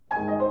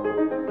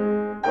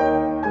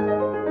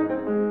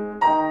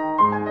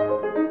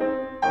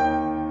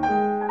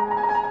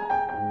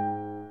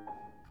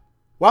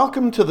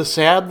Welcome to the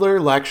Sadler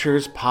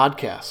Lectures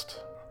podcast.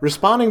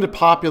 Responding to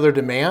popular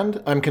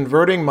demand, I'm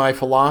converting my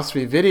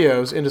philosophy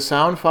videos into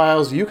sound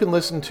files you can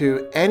listen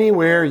to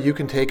anywhere you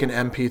can take an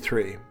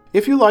MP3.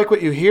 If you like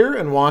what you hear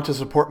and want to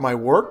support my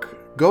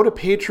work, go to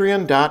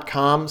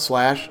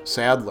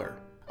patreon.com/Sadler.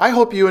 I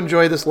hope you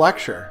enjoy this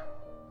lecture.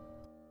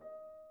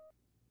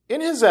 In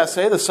his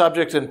essay, The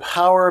Subject and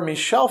Power,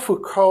 Michel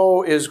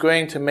Foucault is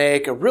going to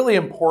make a really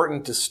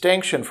important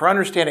distinction for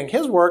understanding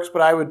his works,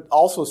 but I would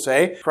also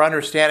say for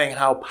understanding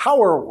how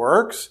power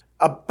works,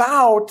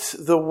 about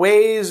the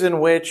ways in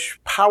which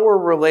power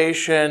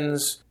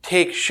relations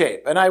take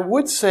shape. And I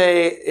would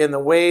say in the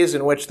ways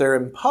in which they're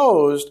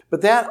imposed,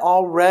 but that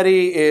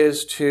already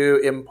is to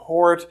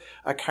import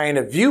a kind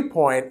of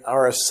viewpoint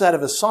or a set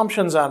of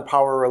assumptions on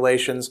power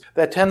relations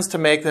that tends to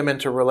make them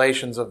into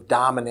relations of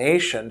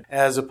domination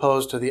as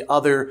opposed to the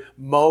other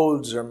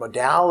modes or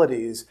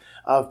modalities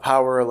of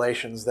power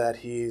relations that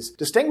he's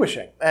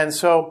distinguishing. And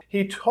so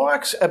he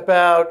talks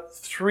about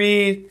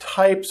three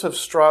types of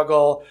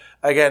struggle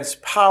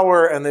against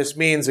power, and this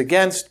means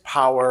against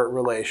power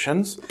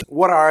relations.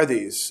 What are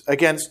these?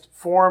 Against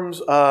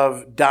forms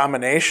of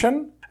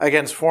domination,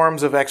 against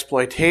forms of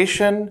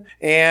exploitation,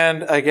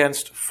 and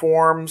against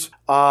forms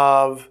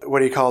of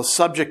what he calls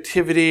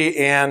subjectivity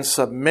and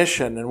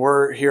submission. And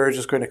we're here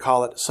just going to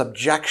call it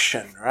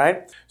subjection,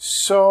 right?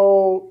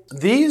 So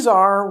these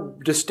are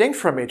distinct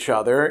from each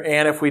other,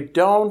 and if we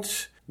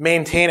don't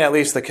maintain at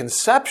least the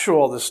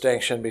conceptual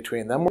distinction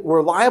between them,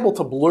 we're liable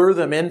to blur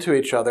them into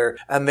each other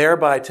and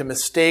thereby to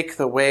mistake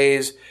the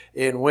ways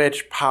in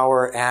which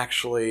power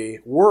actually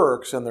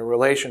works and the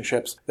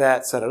relationships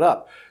that set it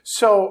up.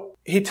 So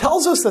he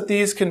tells us that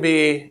these can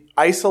be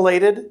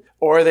isolated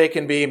or they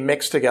can be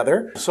mixed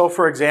together. So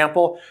for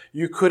example,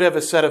 you could have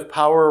a set of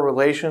power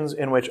relations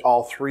in which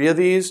all three of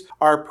these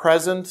are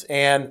present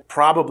and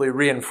probably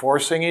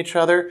reinforcing each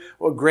other.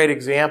 Well, a great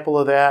example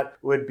of that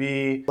would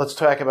be, let's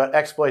talk about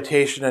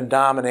exploitation and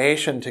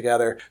domination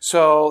together.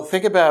 So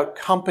think about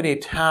company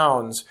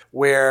towns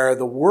where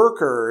the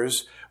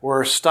workers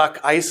were stuck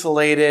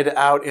isolated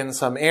out in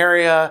some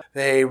area.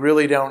 They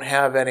really don't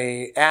have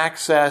any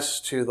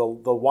access to the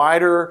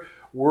wider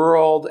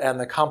world, and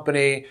the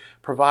company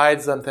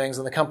provides them things,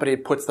 and the company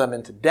puts them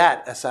into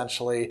debt,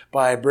 essentially,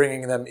 by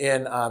bringing them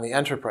in on the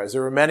enterprise.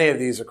 There were many of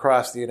these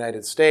across the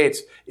United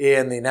States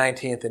in the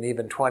 19th and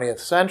even 20th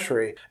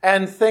century.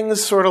 And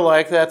things sort of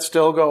like that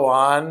still go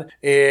on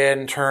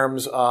in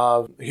terms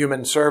of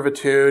human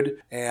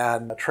servitude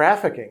and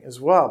trafficking as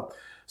well.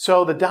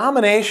 So the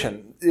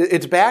domination,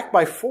 it's backed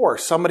by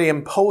force. Somebody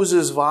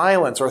imposes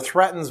violence or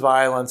threatens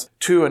violence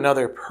to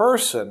another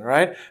person,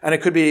 right? And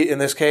it could be, in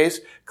this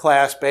case,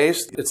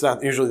 class-based. It's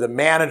not usually the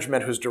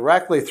management who's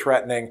directly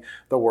threatening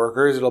the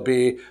workers. It'll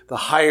be the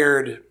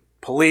hired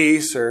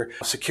police or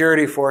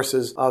security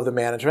forces of the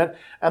management.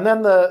 And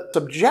then the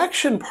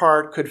subjection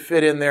part could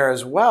fit in there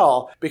as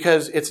well,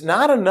 because it's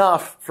not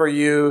enough for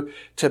you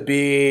to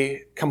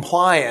be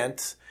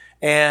compliant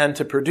and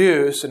to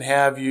produce and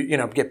have you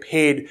get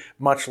paid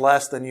much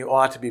less than you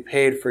ought to be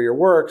paid for your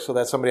work so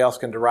that somebody else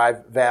can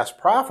derive vast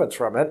profits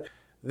from it.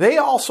 They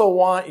also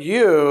want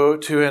you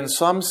to, in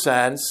some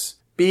sense,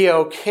 be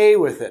okay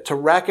with it, to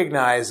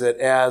recognize it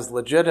as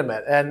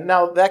legitimate. And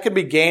now that could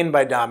be gained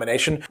by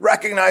domination.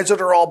 Recognize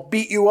it or I'll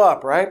beat you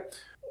up, right?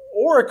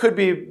 Or it could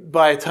be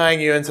by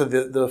tying you into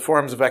the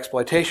forms of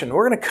exploitation.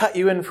 We're going to cut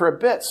you in for a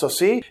bit. So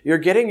see, you're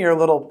getting your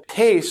little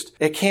taste.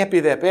 It can't be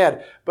that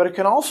bad. But it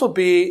can also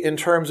be in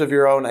terms of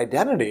your own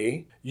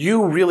identity.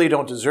 You really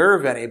don't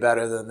deserve any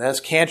better than this.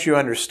 Can't you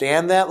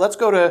understand that? Let's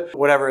go to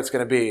whatever it's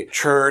going to be.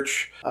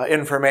 Church,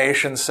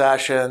 information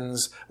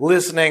sessions,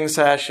 listening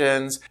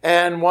sessions,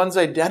 and one's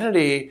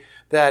identity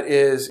that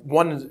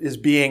one is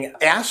being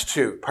asked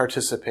to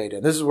participate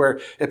in. This is where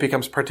it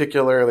becomes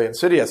particularly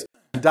insidious.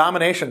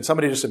 Domination,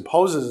 somebody just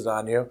imposes it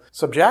on you.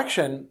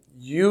 Subjection,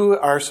 you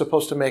are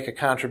supposed to make a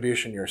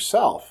contribution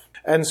yourself.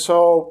 And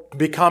so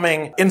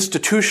becoming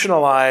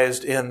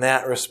institutionalized in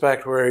that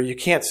respect where you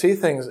can't see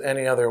things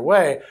any other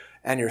way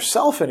and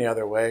yourself any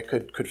other way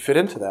could fit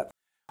into that.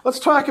 Let's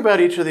talk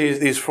about each of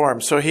these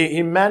forms. So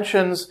he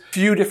mentions a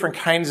few different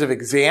kinds of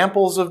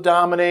examples of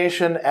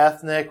domination: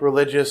 ethnic,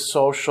 religious,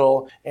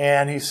 social,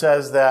 and he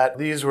says that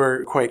these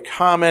were quite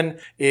common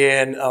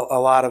in a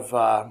lot of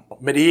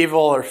medieval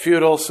or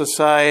feudal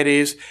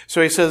societies.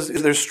 So he says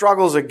there's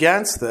struggles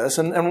against this,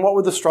 and what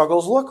would the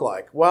struggles look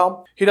like?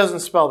 Well, he doesn't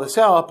spell this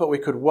out, but we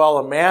could well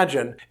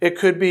imagine it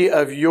could be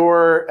of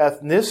your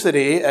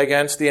ethnicity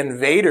against the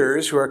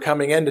invaders who are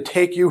coming in to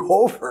take you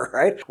over,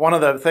 right? One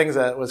of the things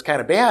that was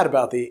kind of bad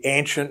about the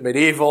ancient,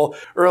 medieval,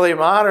 early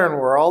modern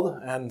world,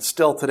 and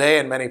still today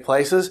in many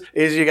places,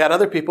 is you got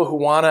other people who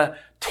want to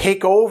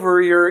take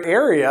over your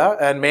area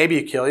and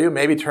maybe kill you,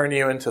 maybe turn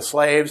you into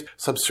slaves,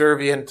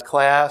 subservient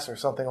class or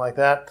something like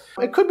that.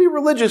 It could be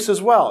religious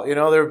as well.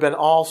 There have been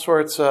all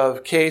sorts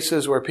of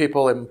cases where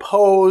people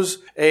impose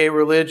a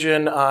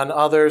religion on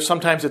others.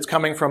 Sometimes it's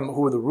coming from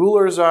who the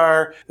rulers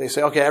are. They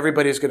say, okay,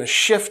 everybody's going to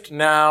shift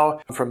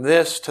now from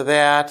this to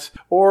that.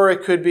 Or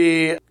it could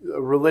be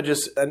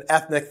religious and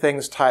ethnic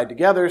things tied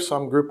together.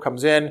 Some group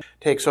comes in,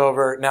 takes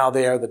over. Now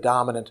they are the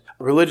dominant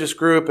religious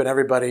group, and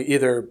everybody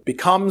either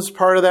becomes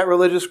part of that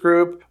religious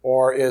group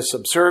or is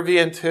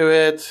subservient to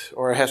it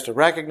or has to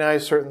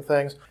recognize certain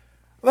things.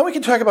 Then we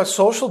can talk about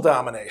social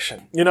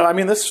domination.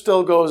 This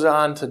still goes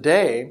on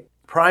today.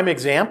 Prime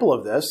example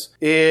of this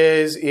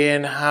is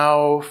in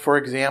how, for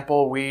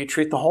example, we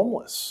treat the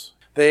homeless.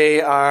 They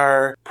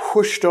are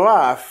pushed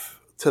off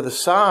to the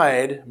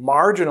side,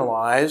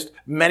 marginalized.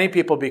 Many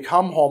people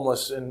become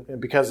homeless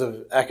because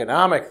of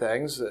economic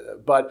things,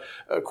 but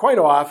quite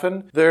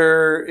often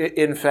they're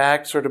in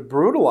fact sort of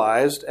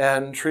brutalized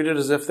and treated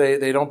as if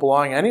they don't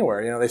belong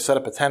anywhere. They set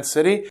up a tent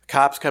city,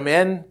 cops come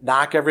in,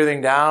 knock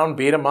everything down,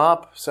 beat them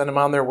up, send them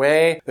on their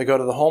way. They go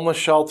to the homeless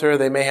shelter.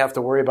 They may have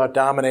to worry about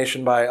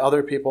domination by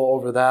other people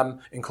over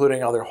them,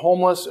 including other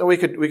homeless. And we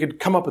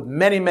could come up with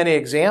many, many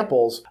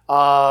examples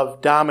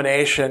of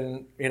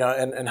domination,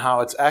 and how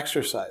it's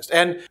exercised.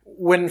 And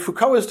when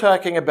Foucault is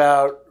talking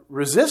about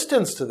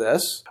resistance to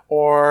this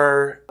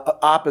or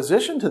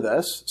opposition to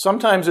this,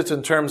 sometimes it's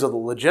in terms of the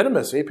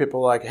legitimacy.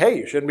 People are like, hey,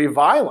 you shouldn't be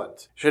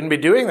violent. You shouldn't be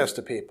doing this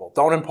to people.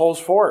 Don't impose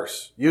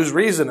force. Use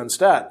reason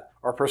instead,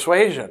 or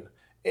persuasion.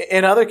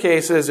 In other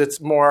cases,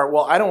 it's more,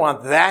 well, I don't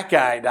want that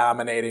guy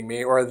dominating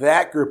me or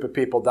that group of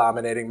people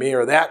dominating me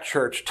or that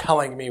church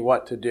telling me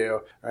what to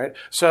do, right?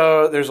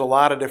 So there's a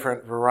lot of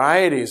different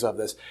varieties of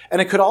this.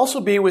 And it could also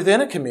be within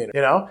a community,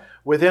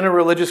 Within a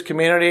religious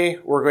community,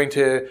 we're going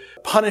to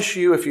punish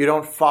you if you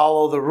don't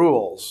follow the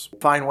rules,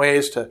 find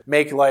ways to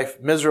make life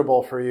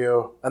miserable for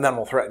you, and then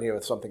we'll threaten you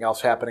with something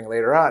else happening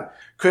later on.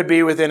 Could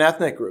be within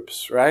ethnic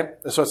groups, right?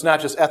 So it's not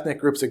just ethnic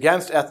groups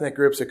against ethnic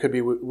groups, it could be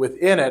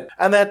within it,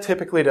 and that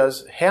typically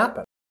does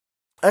happen.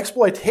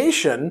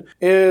 Exploitation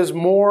is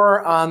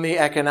more on the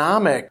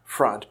economic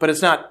front, but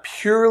it's not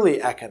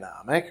purely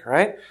economic,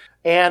 right?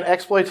 And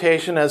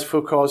exploitation, as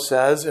Foucault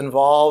says,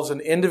 involves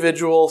an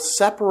individual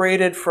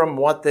separated from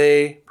what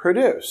they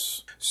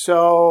produce.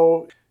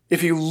 So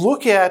if you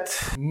look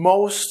at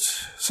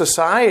most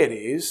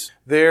societies,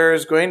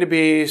 there's going to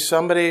be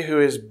somebody who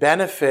is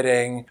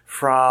benefiting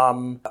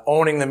from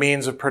owning the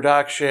means of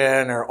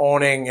production or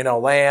owning,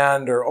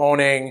 land or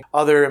owning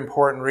other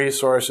important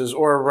resources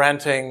or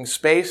renting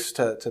space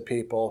to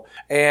people.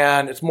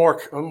 And it's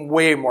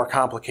way more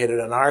complicated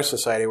in our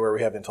society where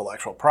we have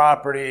intellectual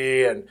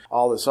property and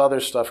all this other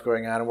stuff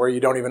going on where you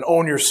don't even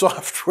own your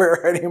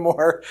software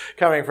anymore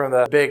coming from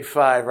the big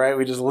five, right?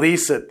 We just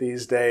lease it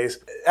these days.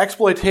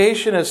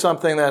 Exploitation is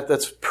something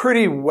that's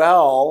pretty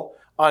well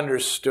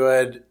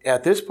understood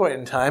at this point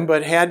in time,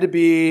 but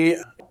we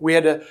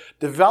had to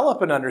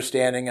develop an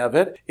understanding of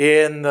it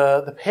in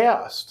the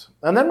past.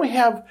 And then we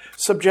have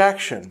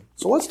subjection.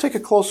 So let's take a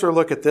closer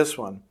look at this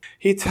one.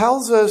 He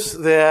tells us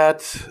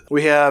that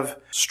we have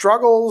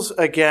struggles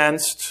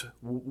against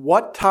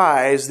what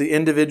ties the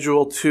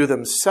individual to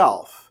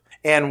themselves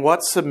and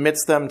what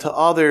submits them to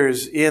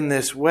others in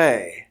this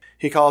way.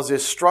 He calls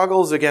this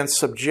struggles against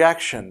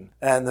subjection,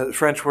 and the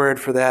French word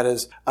for that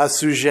is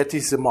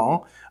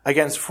assujettissement,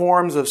 against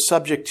forms of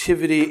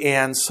subjectivity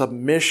and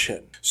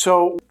submission.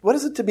 So what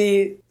is it to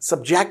be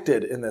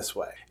subjected in this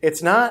way?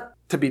 It's not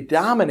to be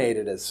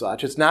dominated as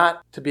such. It's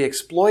not to be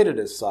exploited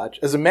as such.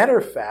 As a matter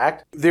of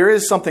fact, there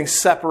is something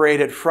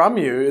separated from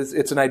you.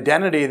 It's an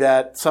identity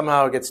that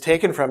somehow gets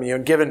taken from you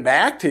and given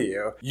back to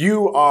you.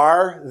 You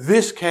are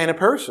this kind of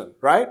person,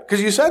 right?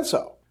 Because you said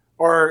so.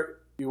 Or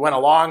you went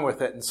along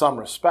with it in some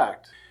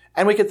respect.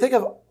 And we could think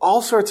of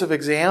all sorts of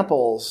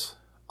examples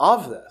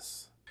of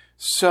this.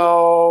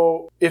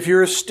 So if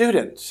you're a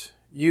student,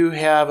 you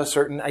have a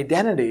certain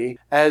identity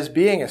as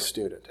being a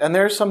student. And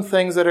there's some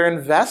things that are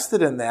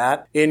invested in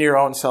that in your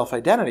own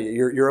self-identity,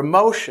 your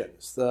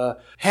emotions, the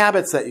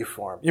habits that you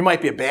form. You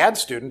might be a bad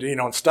student and you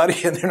don't study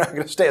and you're not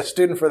going to stay a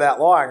student for that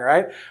long,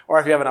 right?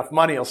 Or if you have enough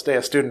money, you'll stay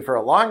a student for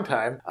a long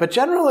time. But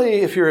generally,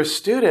 if you're a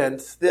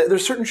student,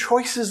 there's certain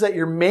choices that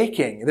you're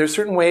making. There's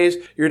certain ways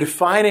you're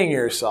defining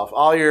yourself.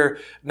 All your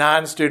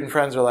non-student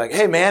friends are like,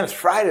 hey man, it's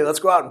Friday, let's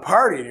go out and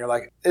party. And you're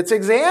like, it's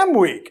exam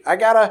week. I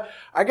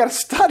gotta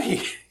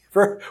study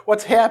for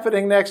what's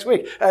happening next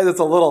week. It's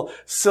a little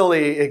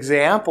silly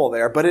example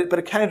there, but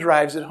it kind of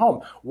drives it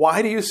home.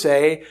 Why do you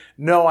say,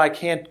 no, I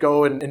can't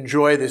go and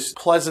enjoy this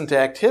pleasant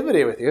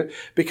activity with you?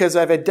 Because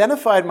I've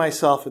identified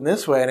myself in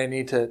this way and I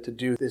need to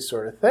do this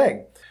sort of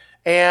thing.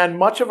 And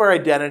much of our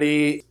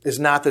identity is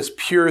not this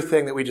pure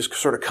thing that we just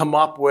sort of come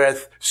up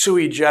with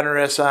sui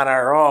generis on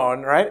our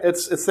own, right?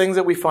 It's things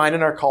that we find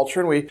in our culture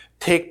and we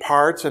take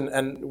parts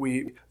and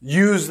we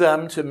use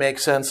them to make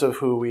sense of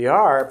who we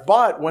are.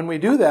 But when we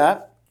do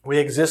that, we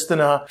exist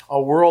in a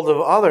world of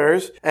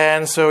others,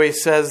 and so he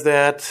says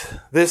that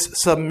this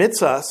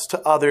submits us to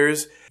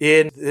others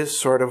in this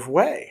sort of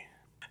way.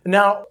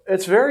 Now,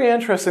 it's very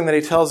interesting that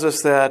he tells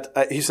us that,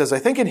 he says, I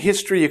think in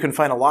history you can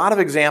find a lot of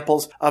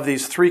examples of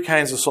these three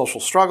kinds of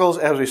social struggles,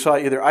 as we saw,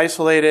 either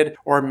isolated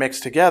or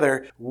mixed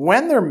together.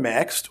 When they're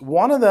mixed,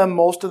 one of them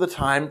most of the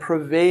time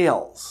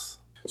prevails.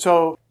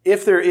 So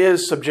if there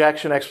is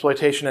subjection,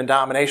 exploitation, and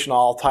domination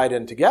all tied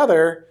in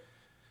together,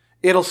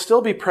 it'll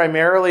still be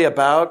primarily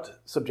about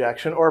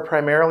subjection or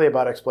primarily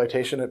about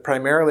exploitation and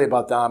primarily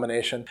about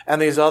domination,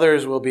 and these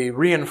others will be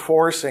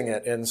reinforcing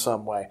it in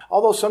some way,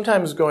 although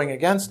sometimes going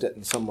against it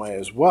in some way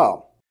as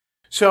well.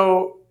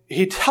 So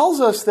he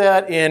tells us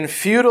that in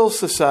feudal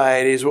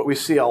societies, what we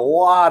see a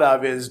lot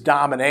of is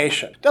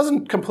domination. It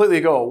doesn't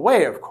completely go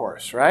away, of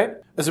course, right?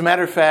 As a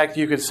matter of fact,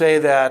 you could say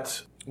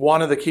that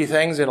one of the key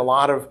things in a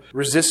lot of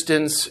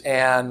resistance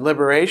and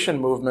liberation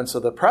movements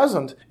of the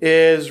present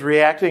is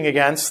reacting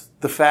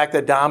against the fact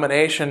that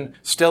domination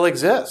still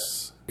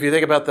exists. If you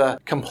think about the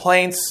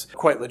complaints,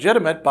 quite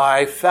legitimate,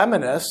 by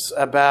feminists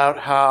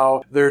about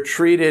how they're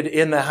treated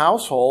in the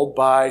household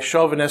by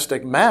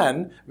chauvinistic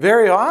men,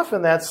 very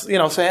often that's,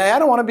 saying, I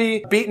don't want to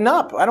be beaten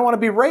up. I don't want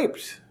to be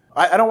raped.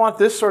 I don't want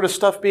this sort of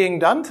stuff being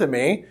done to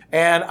me,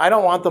 and I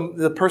don't want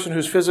the person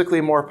who's physically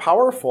more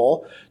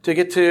powerful to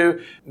get to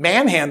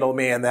manhandle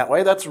me in that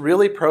way. That's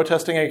really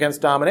protesting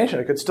against domination.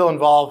 It could still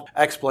involve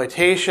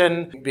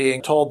exploitation,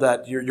 being told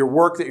that your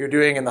work that you're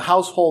doing in the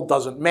household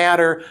doesn't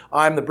matter.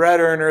 I'm the bread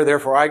earner,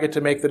 therefore I get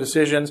to make the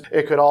decisions.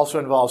 It could also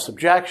involve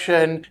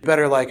subjection.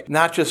 Better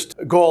not just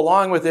go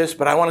along with this,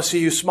 but I want to see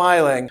you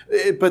smiling.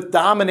 But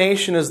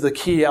domination is the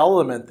key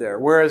element there.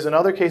 Whereas in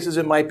other cases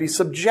it might be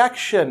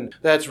subjection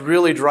that's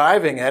really driving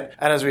it.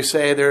 And as we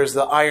say, there's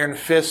the iron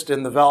fist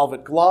in the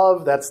velvet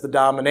glove. That's the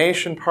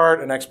domination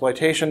part and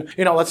exploitation.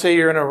 Let's say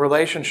you're in a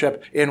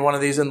relationship in one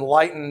of these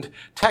enlightened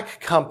tech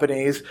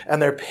companies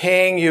and they're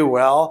paying you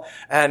well,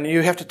 and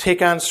you have to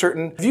take on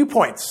certain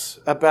viewpoints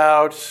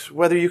about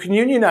whether you can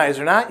unionize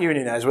or not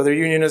unionize, whether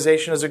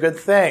unionization is a good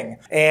thing,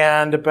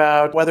 and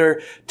about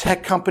whether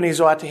tech companies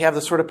ought to have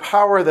the sort of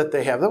power that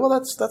they have. Well,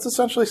 that's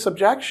essentially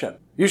subjection.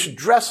 You should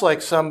dress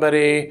like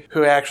somebody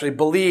who actually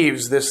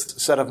believes this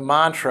set of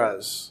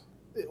mantras.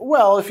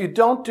 Well, if you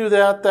don't do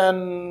that,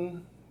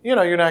 then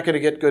you're not going to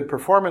get good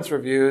performance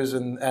reviews,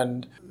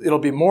 and it'll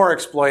be more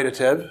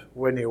exploitative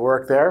when you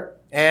work there,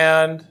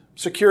 and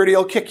security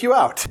will kick you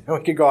out.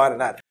 We could go on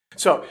and on.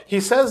 So he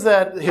says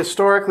that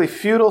historically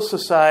feudal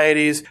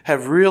societies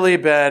have really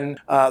been,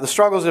 the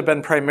struggles have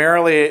been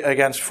primarily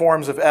against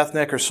forms of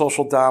ethnic or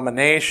social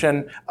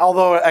domination,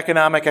 although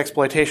economic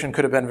exploitation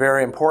could have been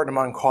very important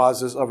among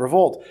causes of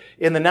revolt.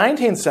 In the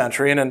 19th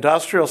century, in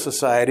industrial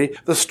society,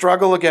 the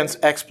struggle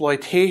against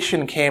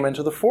exploitation came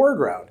into the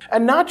foreground.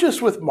 And not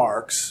just with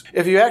Marx.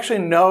 If you actually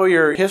know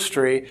your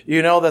history,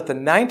 you know that the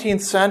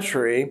 19th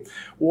century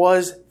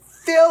was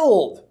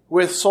filled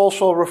with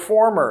social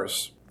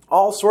reformers.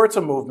 All sorts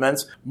of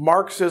movements.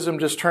 Marxism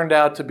just turned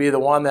out to be the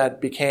one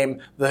that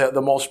became the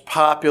most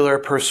popular,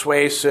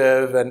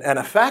 persuasive, and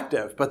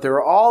effective. But there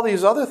are all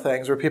these other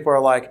things where people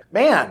are like,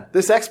 man,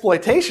 this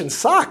exploitation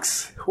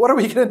sucks. What are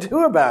we going to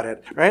do about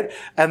it, right?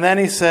 And then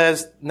he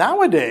says,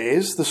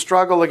 nowadays, the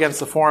struggle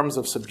against the forms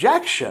of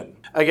subjection,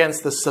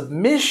 against the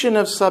submission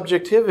of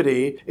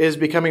subjectivity, is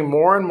becoming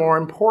more and more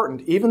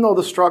important, even though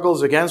the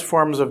struggles against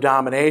forms of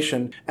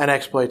domination and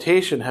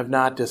exploitation have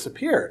not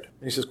disappeared.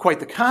 And he says, quite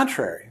the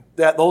contrary.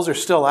 That those are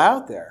still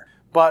out there.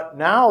 But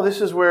now this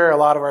is where a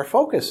lot of our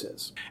focus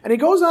is. And he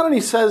goes on and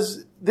he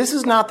says, this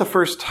is not the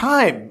first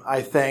time,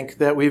 I think,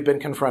 that we've been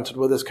confronted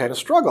with this kind of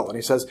struggle. And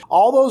he says,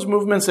 all those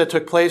movements that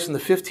took place in the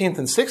 15th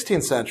and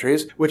 16th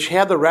centuries, which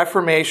had the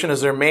Reformation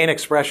as their main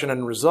expression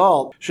and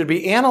result, should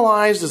be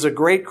analyzed as a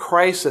great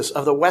crisis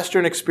of the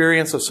Western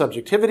experience of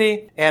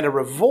subjectivity and a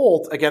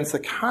revolt against the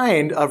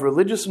kind of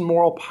religious and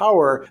moral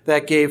power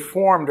that gave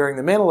form during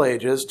the Middle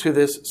Ages to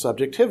this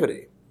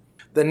subjectivity.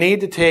 The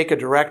need to take a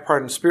direct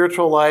part in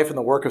spiritual life and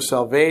the work of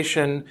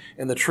salvation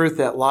and the truth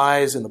that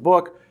lies in the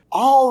book,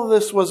 all of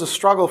this was a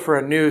struggle for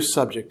a new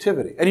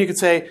subjectivity. And you could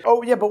say,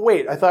 oh yeah, but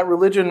wait, I thought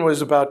religion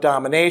was about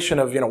domination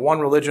of, one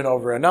religion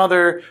over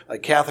another,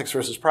 like Catholics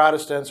versus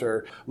Protestants,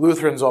 or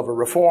Lutherans over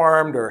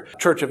Reformed, or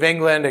Church of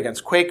England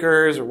against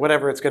Quakers, or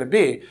whatever it's going to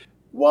be.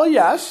 Well,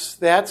 yes,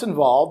 that's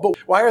involved,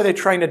 but why are they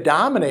trying to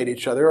dominate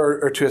each other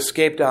or to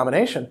escape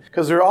domination?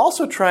 Because they're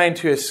also trying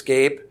to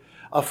escape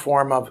a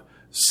form of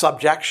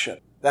subjection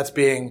that's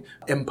being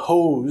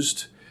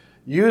imposed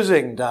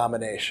using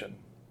domination.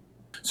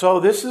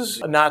 So this is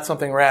not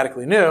something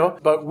radically new,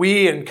 but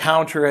we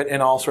encounter it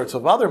in all sorts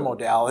of other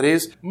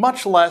modalities,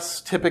 much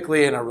less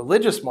typically in a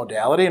religious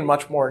modality and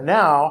much more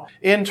now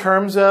in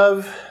terms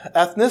of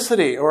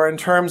ethnicity or in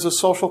terms of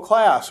social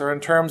class or in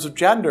terms of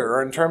gender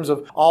or in terms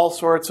of all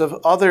sorts of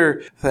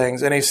other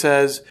things. And he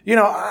says,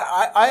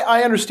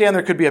 I understand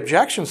there could be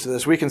objections to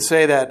this. We can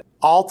say that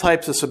all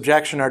types of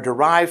subjection are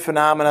derived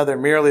phenomena. They're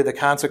merely the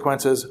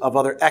consequences of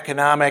other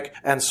economic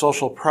and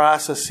social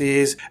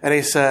processes. And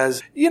he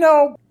says,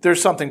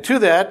 there's something to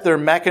that. Their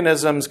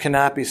mechanisms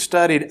cannot be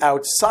studied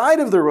outside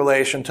of the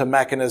relation to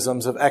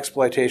mechanisms of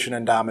exploitation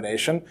and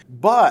domination,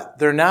 but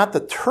they're not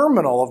the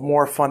terminal of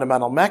more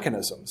fundamental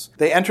mechanisms.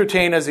 They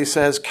entertain, as he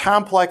says,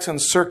 complex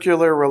and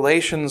circular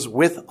relations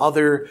with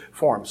other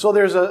forms. So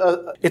there's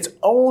its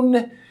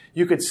own,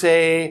 you could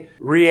say,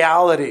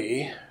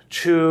 reality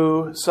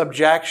to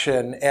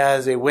subjection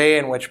as a way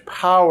in which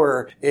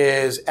power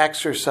is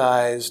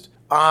exercised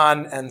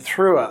on and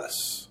through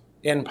us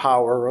in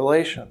power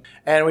relation.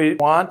 And we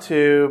want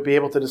to be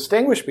able to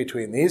distinguish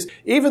between these,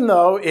 even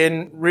though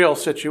in real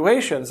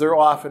situations they're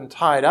often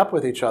tied up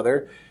with each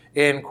other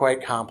in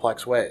quite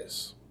complex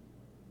ways.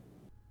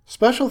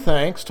 Special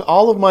thanks to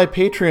all of my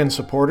Patreon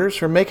supporters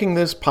for making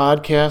this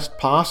podcast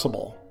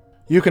possible.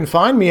 You can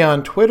find me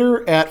on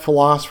Twitter at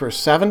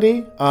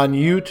Philosopher70, on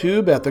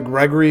YouTube at the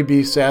Gregory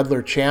B.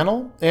 Sadler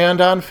channel,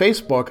 and on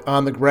Facebook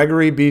on the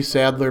Gregory B.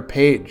 Sadler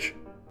page.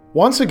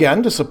 Once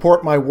again, to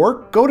support my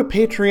work, go to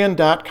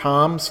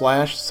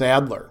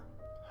patreon.com/Sadler.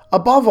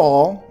 Above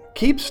all,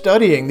 keep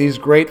studying these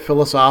great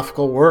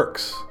philosophical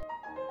works.